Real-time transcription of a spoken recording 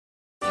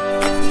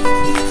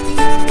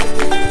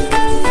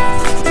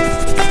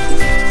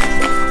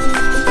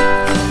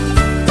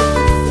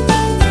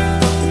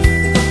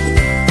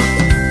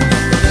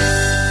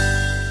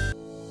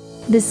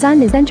The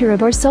Sun is the center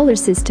of our solar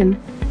system.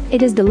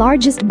 It is the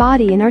largest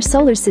body in our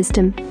solar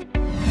system.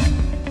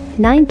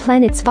 9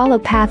 planets follow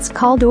paths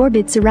called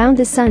orbits around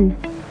the Sun.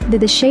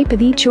 The shape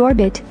of each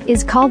orbit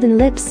is called an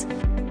ellipse.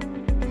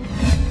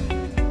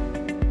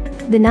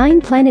 The 9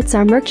 planets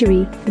are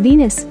Mercury,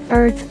 Venus,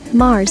 Earth,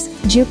 Mars,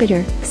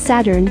 Jupiter,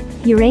 Saturn,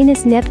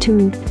 Uranus,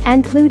 Neptune,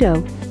 and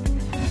Pluto.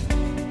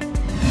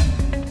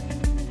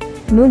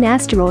 Moon,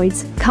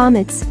 asteroids,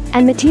 comets,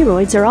 and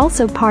meteoroids are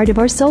also part of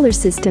our solar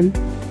system.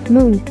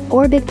 Moon,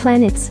 orbit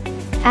planets.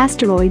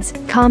 Asteroids,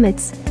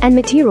 comets, and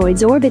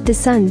meteoroids orbit the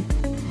Sun.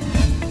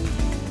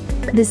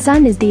 The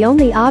Sun is the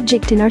only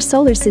object in our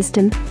solar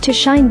system to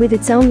shine with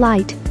its own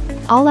light.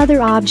 All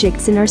other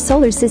objects in our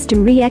solar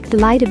system react the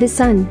light of the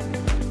Sun.